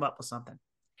could come up with something.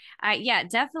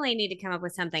 Definitely need to come up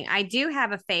with something. I do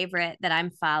have a favorite that I'm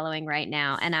following right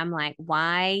now. And I'm like,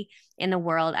 why in the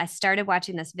world? I started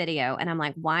watching this video and I'm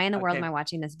like, why in the world am I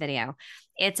watching this video?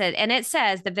 And it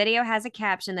says, the video has a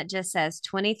caption that just says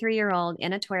 23-year-old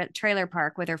in a trailer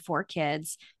park with her 4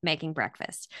 kids making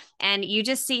breakfast. And you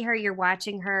just see her, you're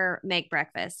watching her make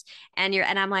breakfast and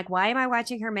I'm like, why am I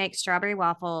watching her make strawberry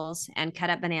waffles and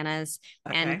cut up bananas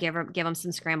and give them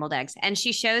some scrambled eggs? And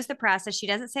she shows the process. She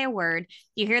doesn't say a word.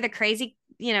 You hear the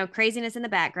craziness in the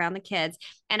background, the kids.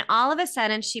 And all of a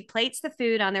sudden she plates the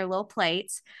food on their little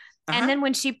plates. And then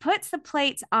when she puts the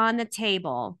plates on the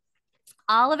table,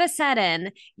 all of a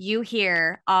sudden you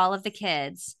hear all of the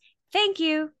kids, thank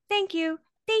you, they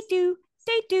do,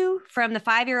 from the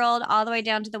 5-year-old all the way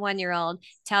down to the 1-year-old,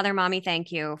 tell their mommy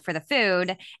thank you for the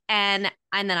food. And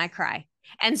then I cry.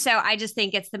 And so I just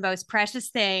think it's the most precious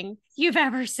thing you've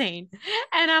ever seen.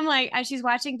 And I'm like, she's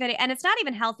watching video, and it's not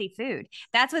even healthy food.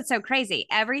 That's what's so crazy.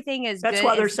 Everything is That's good.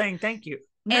 why they're saying thank you.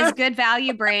 Is good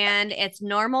value brand. It's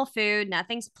normal food.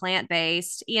 Nothing's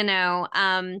plant-based, and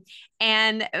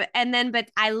then, but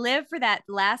I live for that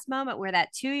last moment where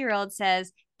that 2-year-old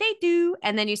says, they do.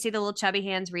 And then you see the little chubby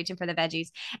hands reaching for the veggies.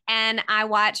 And I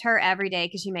watch her every day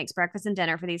because she makes breakfast and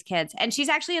dinner for these kids. And she's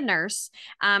actually a nurse.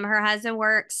 Her husband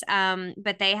works,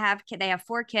 but they have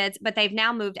 4 kids, but they've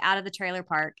now moved out of the trailer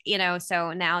park,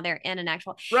 so now they're in an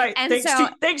actual. Right. And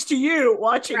thanks to you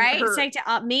watching her. Thanks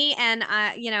to me and,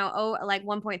 like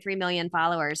 1.3 million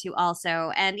followers who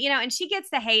also, and she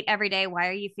gets the hate every day. Why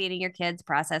are you feeding your kids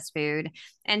processed food?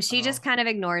 And she just kind of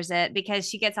ignores it because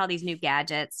she gets all these new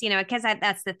gadgets, because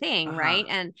that's the thing, right?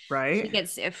 And she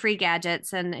gets free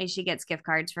gadgets and she gets gift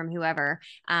cards from whoever.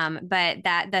 But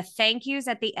that the thank yous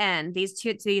at the end,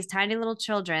 these tiny little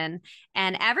children,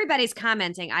 and everybody's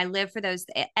commenting, I live for those.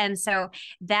 And so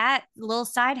that little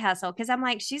side hustle, because I'm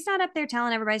like, she's not up there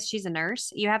telling everybody she's a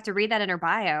nurse. You have to read that in her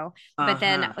bio. But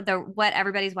then what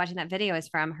everybody's watching that video is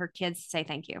from her kids say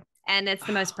thank you. and it's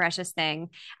the most precious thing,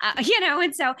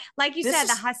 and so like you said,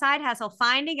 the side hustle,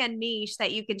 finding a niche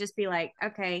that you can just be like,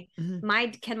 okay,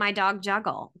 can my dog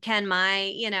juggle? Can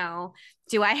my,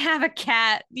 do I have a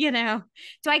cat, do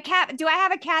I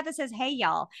have a cat that says, hey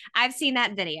y'all, I've seen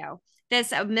that video,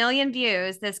 this 1 million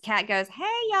views, this cat goes, hey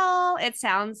y'all,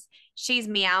 she's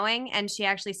meowing and she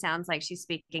actually sounds like she's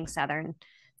speaking Southern.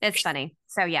 It's funny.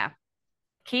 So yeah.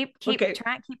 Keep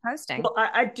posting. Well,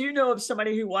 I do know of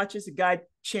somebody who watches a guy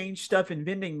change stuff in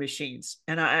vending machines,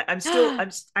 and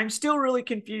I'm still really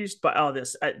confused by all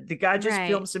this. The guy just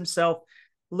films himself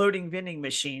loading vending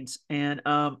machines, and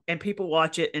people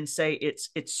watch it and say it's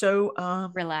so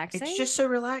relaxing. It's just so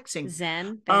relaxing,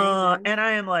 zen. And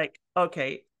I am like,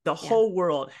 okay, the whole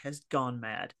world has gone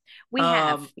mad. We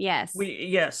have, yes,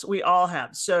 we all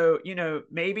have. So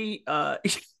maybe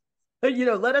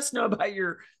let us know about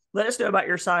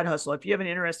your side hustle. If you have an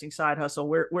interesting side hustle,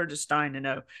 we're just dying to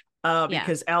know.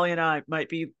 Because Allie and I might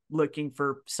be looking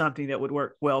for something that would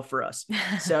work well for us.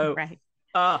 So, right.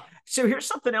 So here's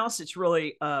something else that's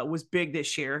really was big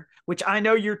this year, which I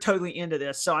know you're totally into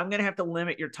this. So I'm going to have to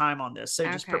limit your time on this. So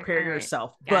just prepare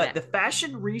yourself. But the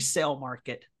fashion resale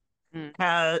market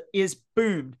is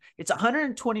boomed. It's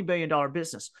 $120 billion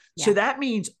business. Yeah. So that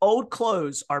means old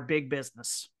clothes are big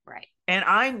business. Right. And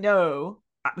I know,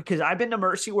 because I've been to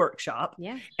Mercy Workshop,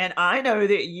 and I know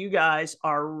that you guys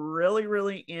are really,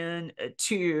 really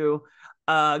into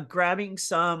grabbing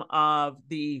some of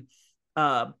the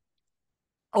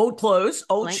old clothes,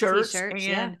 old blank shirts,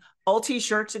 and old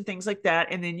t-shirts and things like that.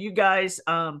 And then you guys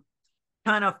kind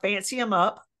of fancy them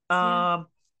up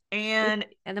and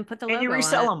then put the logo and you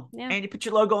resell on them. And you put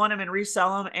your logo on them and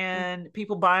resell them, and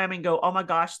people buy them and go, oh my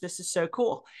gosh, this is so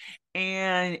cool.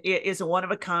 And it is a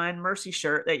one-of-a-kind Mercy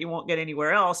shirt that you won't get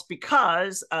anywhere else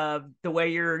because of the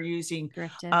way you're using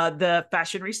the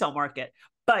fashion resale market.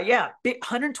 But yeah, big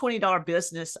 $120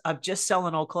 business of just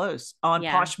selling old clothes on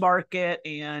Poshmarket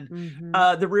and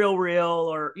the Real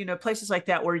or places like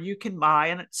that where you can buy.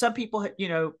 And some people,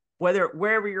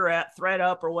 wherever you're at,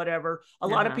 ThreadUp or whatever, a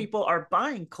lot of people are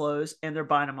buying clothes and they're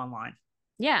buying them online.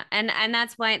 Yeah, and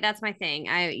that's my thing.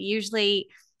 I usually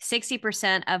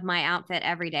 60% of my outfit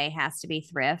every day has to be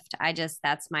thrift.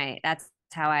 That's my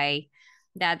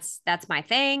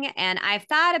thing. And I've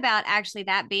thought about actually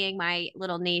that being my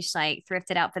little niche, like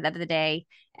thrifted outfit of the day.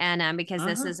 And because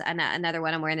this is another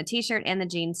one, I'm wearing the t-shirt and the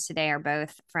jeans today are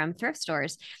both from thrift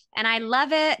stores, and I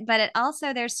love it. But it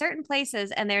also, there's certain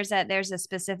places, and there's a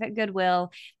specific Goodwill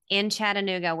in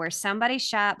Chattanooga where somebody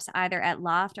shops either at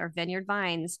Loft or Vineyard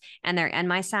Vines, and they're in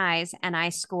my size, and I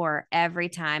score every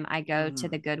time I go to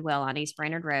the Goodwill on East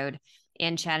Brainerd Road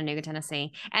in Chattanooga,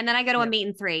 Tennessee. And then I go to a meet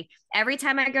and three. Every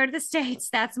time I go to the States,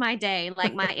 that's my day.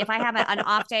 Like if I have an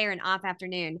off day or an off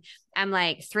afternoon, I'm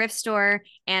like thrift store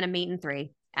and a meet and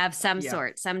three of some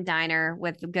sort, some diner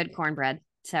with good cornbread.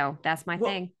 So that's my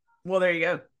thing. Well, there you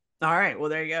go. All right. Well,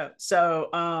 there you go. So,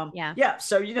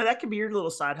 So, that could be your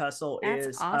little side hustle. That's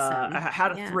is awesome. How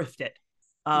to thrift it.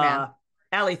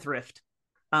 Alley thrift.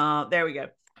 There we go.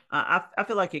 I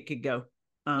feel like it could go.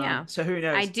 So who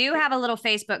knows? I do have a little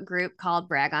Facebook group called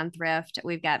Brag on Thrift.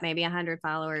 We've got maybe 100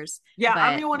 followers. Yeah,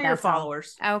 I'm one of your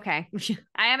followers. Okay.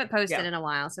 I haven't posted in a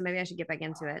while, so maybe I should get back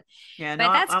into it. Yeah,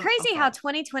 but that's crazy how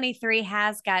 2023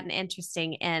 has gotten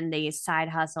interesting in these side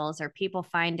hustles, or people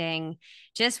finding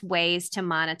just ways to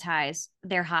monetize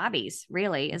their hobbies,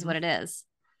 really, is what it is.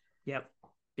 Yep.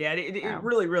 Yeah, it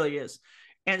really, really is.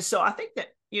 And so I think that,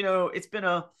 it's been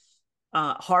a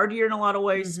hard year in a lot of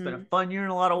ways. It's been a fun year in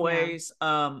a lot of ways.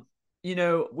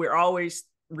 We're always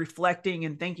reflecting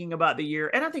and thinking about the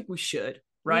year, and I think we should,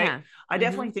 right? Yeah. I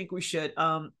definitely think we should.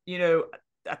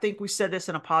 I think we said this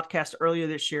in a podcast earlier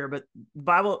this year, but the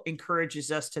Bible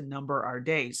encourages us to number our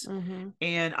days.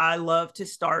 And I love to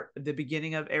start the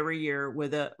beginning of every year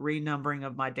with a renumbering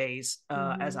of my days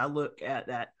as I look at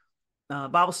that.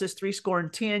 Bible says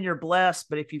 70 you're blessed,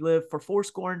 but if you live for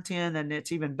 70, then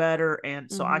it's even better.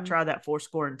 And so I try that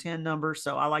 70 number.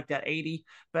 So I like that 80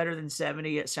 better than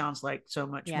 70. It sounds like so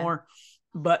much more,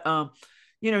 but,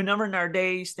 numbering our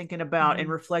days, thinking about and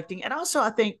reflecting. And also I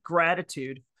think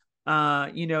gratitude,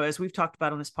 as we've talked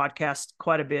about on this podcast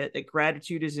quite a bit, that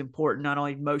gratitude is important, not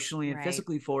only emotionally and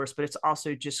physically for us, but it's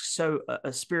also just so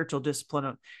a spiritual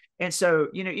discipline. And so,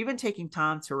 even taking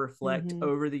time to reflect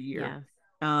over the year,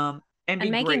 and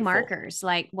making grateful. Markers,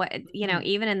 like what,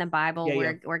 even in the Bible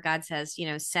where God says,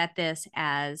 set this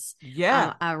as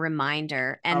a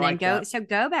reminder, and then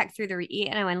go back through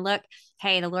and look,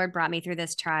 hey, the Lord brought me through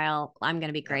this trial. I'm going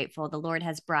to be grateful. The Lord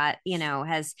has brought,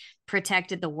 has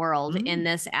protected the world in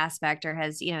this aspect, or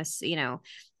has,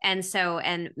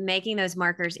 And making those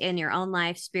markers in your own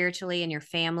life, spiritually, in your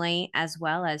family, as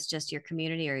well as just your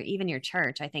community or even your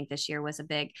church. I think this year was a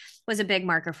big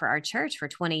marker for our church for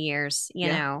 20 years,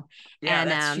 Yeah,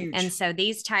 that's and huge. so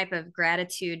these type of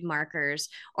gratitude markers,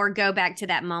 or go back to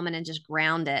that moment and just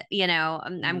ground it.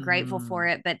 I'm grateful for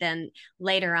it, but then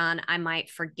later on, I might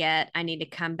forget. I need to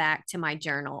come back to my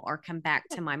journal or come back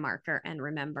to my marker and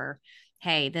remember,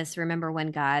 hey, remember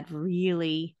when God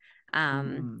really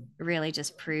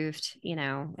just proved,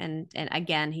 and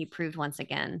again, he proved once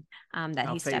again that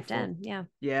How he stepped faithful. in. Yeah.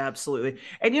 Yeah, absolutely.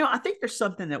 And I think there's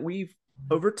something that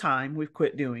over time we've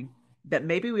quit doing that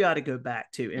maybe we ought to go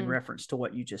back to in reference to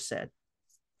what you just said.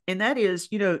 And that is,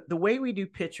 the way we do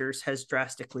pictures has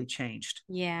drastically changed.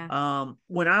 Yeah.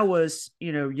 When I was,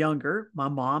 younger, my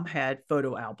mom had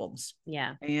photo albums.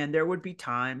 Yeah. And there would be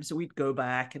times we'd go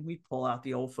back and we'd pull out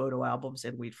the old photo albums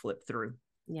and we'd flip through.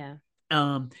 Yeah.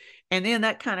 And then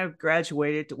that kind of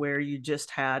graduated to where you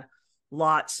just had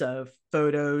lots of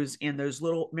photos in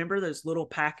remember those little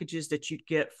packages that you'd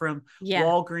get from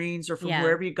Walgreens or from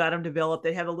wherever you got them developed.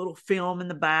 They have a little film in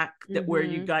the back where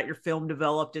you got your film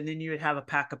developed, and then you would have a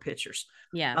pack of pictures.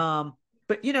 Yeah.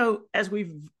 But as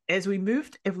we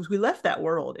left that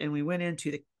world and we went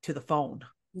into the phone.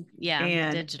 Yeah.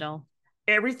 And digital.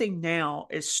 Everything now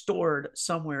is stored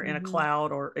somewhere in a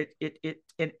cloud, or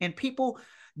and people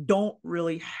don't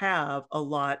really have a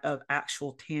lot of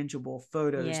actual tangible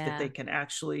photos that they can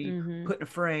actually put in a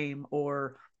frame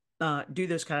or do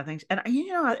those kind of things. And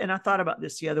I thought about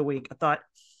this the other week. I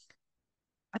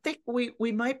think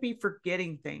we might be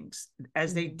forgetting things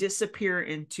as they disappear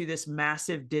into this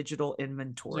massive digital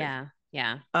inventory. Yeah.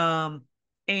 Yeah.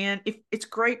 And it's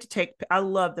great I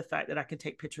love the fact that I can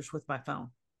take pictures with my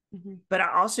phone. But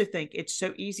I also think it's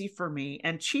so easy for me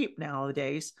and cheap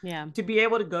nowadays to be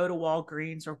able to go to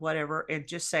Walgreens or whatever and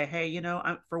just say, hey,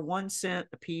 for 1 cent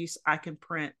a piece, I can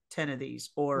print 10 of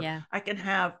these, or I can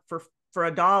have for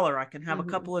 $1, I can have a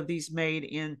couple of these made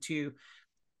into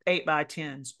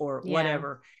 8x10s or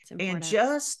whatever, and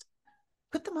just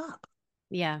put them up.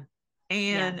 Yeah.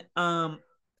 And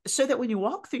so that when you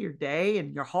walk through your day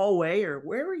and your hallway or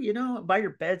wherever, by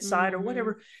your bedside or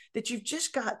whatever, that you've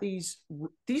just got these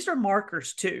are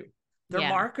markers too. They're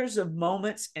markers of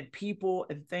moments and people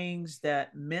and things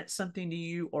that meant something to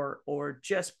you, or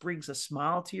just brings a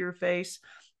smile to your face.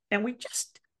 And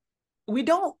you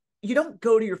don't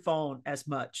go to your phone as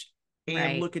much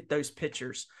and look at those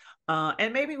pictures.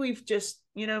 And maybe we've just,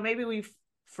 maybe we've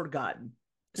forgotten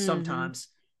sometimes.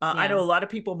 I know a lot of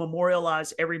people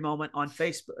memorialize every moment on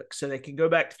Facebook, so they can go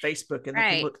back to Facebook and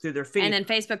they can look through their feed. And then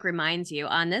Facebook reminds you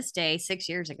on this day 6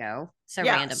 years ago, so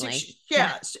randomly.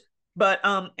 But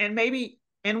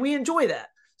and we enjoy that.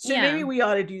 So maybe we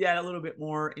ought to do that a little bit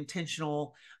more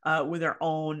intentional with our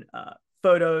own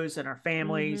photos and our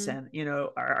families and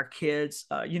our kids.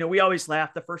 We always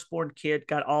laugh. The firstborn kid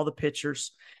got all the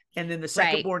pictures. And then the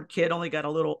second born kid only got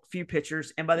a few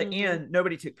pictures. And by the end,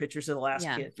 nobody took pictures of the last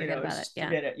kid. Forget about it.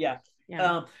 Forget it.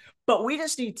 Yeah. But we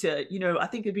just need to, I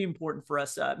think it'd be important for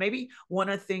us. Maybe one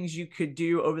of the things you could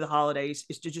do over the holidays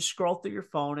is to just scroll through your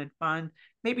phone and find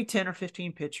maybe 10 or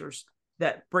 15 pictures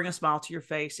that bring a smile to your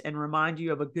face and remind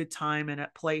you of a good time and a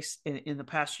place in the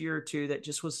past year or two that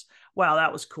just was, wow,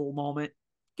 that was a cool moment.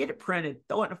 Get it printed,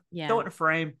 throw it in a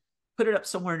frame, put it up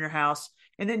somewhere in your house.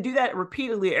 And then do that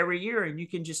repeatedly every year. And you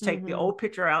can just take the old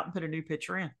picture out and put a new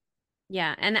picture in.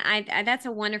 Yeah. And I that's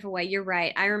a wonderful way. You're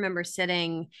right. I remember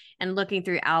sitting and looking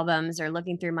through albums or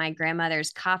looking through my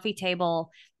grandmother's coffee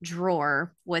table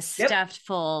drawer was stuffed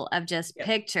full of just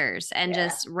pictures and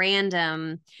just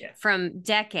random from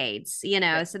decades,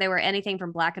 so they were anything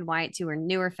from black and white to her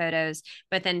newer photos.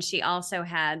 But then she also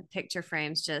had picture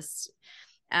frames, just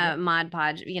Mod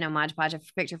Podge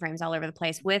of picture frames all over the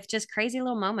place with just crazy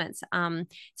little moments.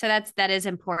 So that is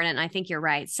important. I think you're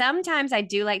right. Sometimes I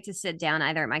do like to sit down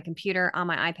either at my computer, on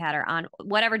my iPad, or on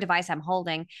whatever device I'm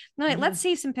holding. I'm like, let's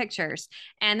see some pictures.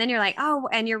 And then you're like, oh,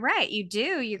 and you're right.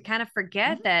 You kind of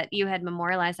forget that you had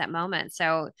memorialized that moment.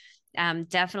 So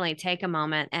definitely take a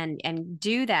moment and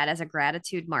do that as a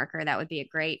gratitude marker. That would be a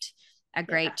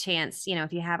great chance,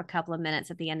 if you have a couple of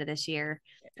minutes at the end of this year,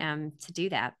 to do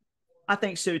that. I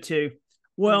think so too.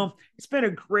 Well, it's been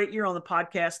a great year on the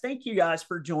podcast. Thank you guys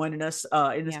for joining us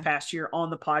in this past year on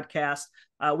the podcast.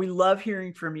 We love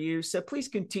hearing from you. So please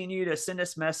continue to send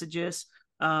us messages,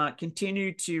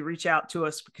 continue to reach out to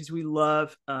us, because we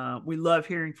love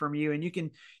hearing from you. And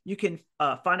you can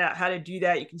find out how to do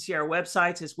that. You can see our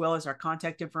websites as well as our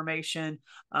contact information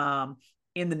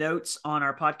in the notes on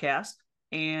our podcast.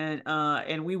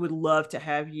 And we would love to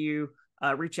have you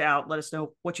reach out, let us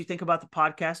know what you think about the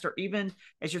podcast, or even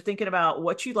as you're thinking about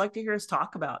what you'd like to hear us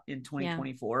talk about in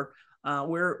 2024.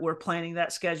 We're planning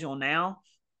that schedule now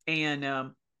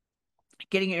and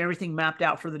getting everything mapped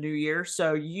out for the new year.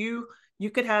 So you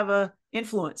could have a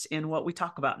influence in what we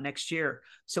talk about next year.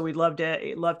 So we'd love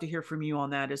to hear from you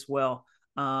on that as well.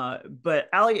 But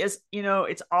Allie, as you know,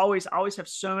 it's always have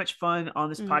so much fun on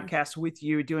this podcast with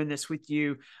you, doing this with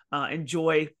you,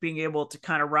 enjoy being able to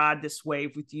kind of ride this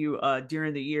wave with you,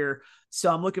 during the year.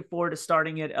 So I'm looking forward to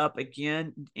starting it up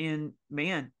again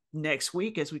next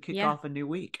week as we kick off a new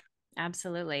week.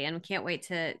 Absolutely. And can't wait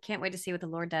to see what the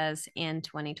Lord does in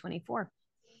 2024.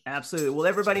 Absolutely. Well,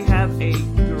 everybody have a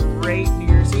great New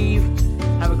Year's Eve.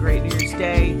 Have a great New Year's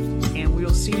Day. And we'll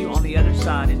see you on the other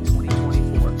side in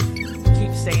 2024.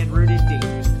 Keep staying rooted deep.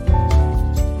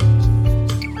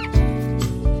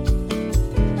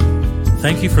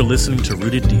 Thank you for listening to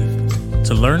Rooted Deep.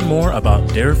 To learn more about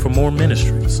Dare for More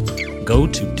Ministries, go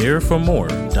to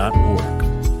dareformore.org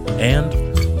and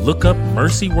look up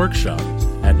Mercy Workshop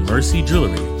at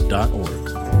mercyjewelry.org.